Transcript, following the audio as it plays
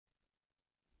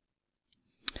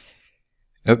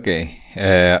Okej.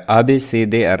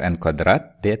 ABCD är en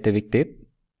kvadrat. Det är jätteviktigt.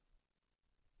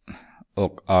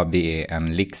 Och ABE är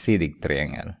en liksidig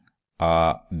triangel.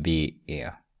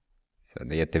 ABE. Så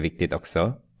det är jätteviktigt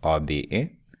också. ABE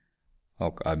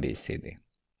och ABCD.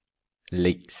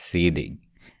 Liksidig.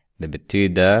 Det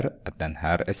betyder att den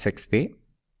här är 60.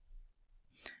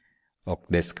 Och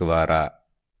det ska vara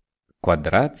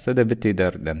kvadrat. Så det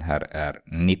betyder att den här är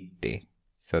 90.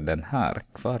 Så den här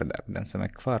kvar där. Den som är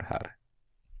kvar här.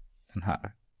 Den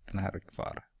här är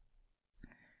kvar.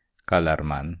 Kallar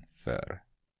man för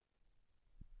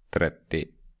 30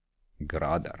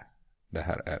 grader. Det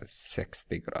här är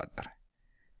 60 grader.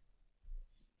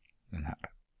 Den här.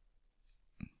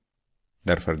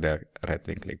 Därför det är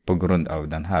rättvinklig. På grund av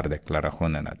den här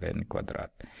deklarationen att det är en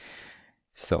kvadrat.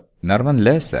 Så när man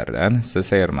läser den så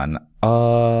säger man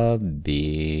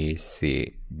ABCD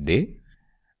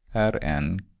är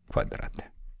en kvadrat.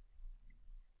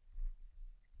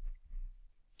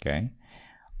 Okej.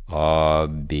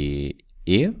 ABE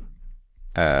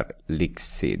är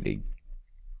liksidig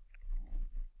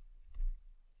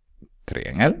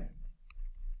triangel.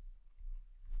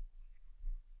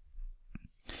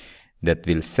 Det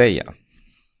vill säga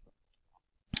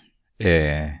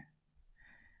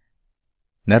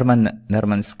när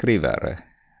man skriver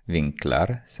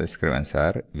vinklar så skriver man så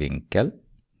här vinkel,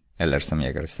 eller som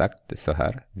jag har sagt så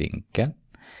här vinkel.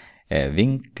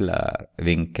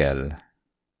 Vinkel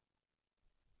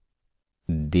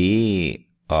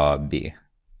DAB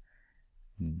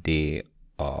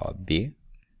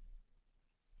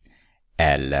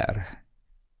eller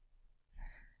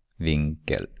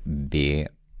vinkel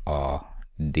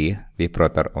BAD. Vi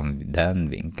pratar om den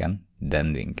vinkeln,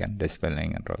 det spelar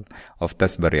ingen roll.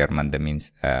 Oftast börjar man det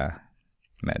minst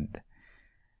med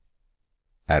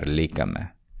är lika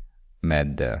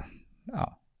med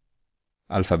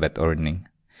alfabetordning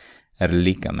är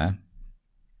lika med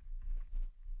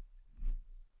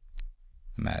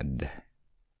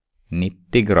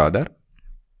 90 grader.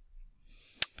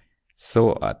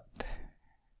 Så att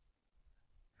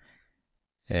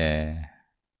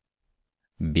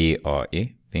BAE,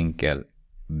 vinkel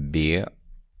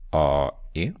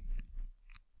BAE.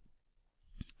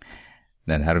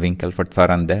 Den här vinkeln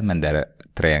fortfarande, men det är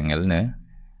triangel nu.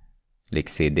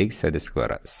 Liksidig, så det ska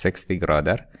vara 60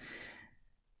 grader.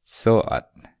 Så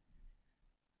att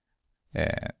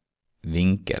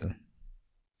vinkel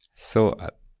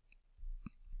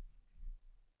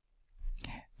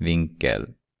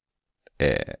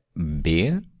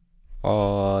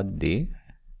BAD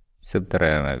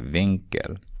subtraherar med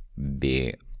vinkel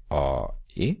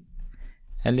BAE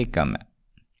är lika med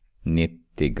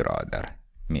 90 grader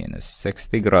minus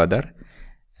 60 grader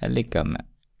är lika med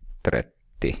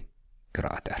 30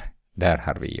 grader. Där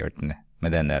har vi gjort det.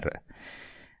 Men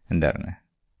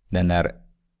den är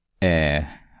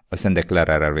och sen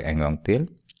deklarerar vi en gång till.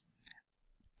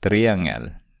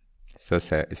 Triangel. Så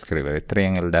skriver vi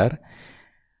triangel där.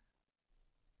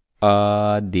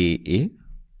 ADE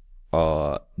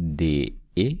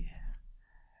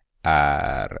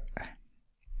är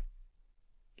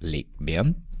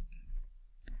likben.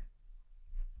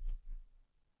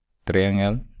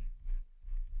 Triangel.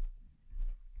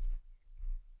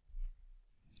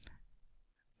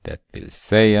 Det vill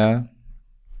säga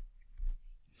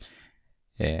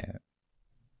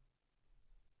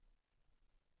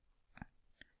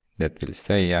det vill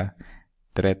säga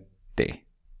 30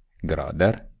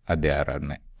 grader adderat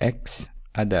med x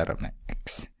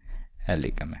är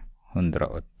lika med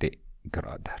 180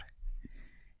 grader.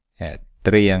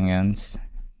 Triangelns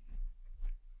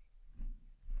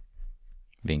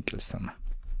vinkelsumma.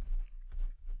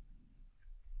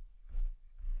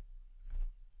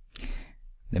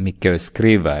 Det är mycket att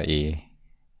skriva i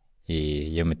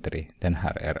geometri. Den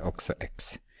här är också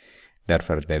x.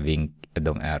 Därför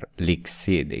de är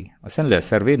liksidiga. Och sen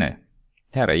löser vi nu.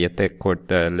 Det här är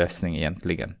jättekort lösning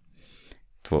egentligen.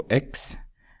 2x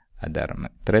adderar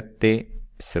med 30.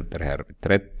 Subtraherar med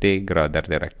 30 grader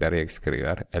direkt där jag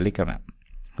skriver. Är lika med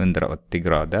 180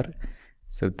 grader.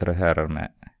 Subtraherar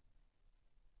med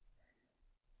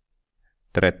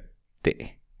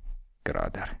 30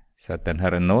 grader. Så att den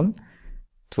här är 0.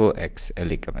 2x är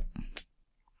lika med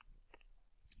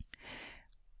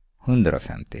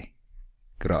 150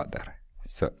 grader.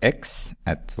 Så x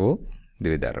är 2.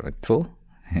 Dividerar med 2.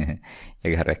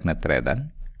 Jag har räknat redan.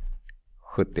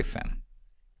 75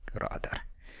 grader.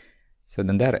 Så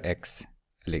den där x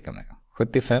är lika med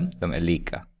 75. De är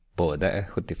lika. Båda är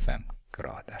 75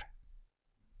 grader.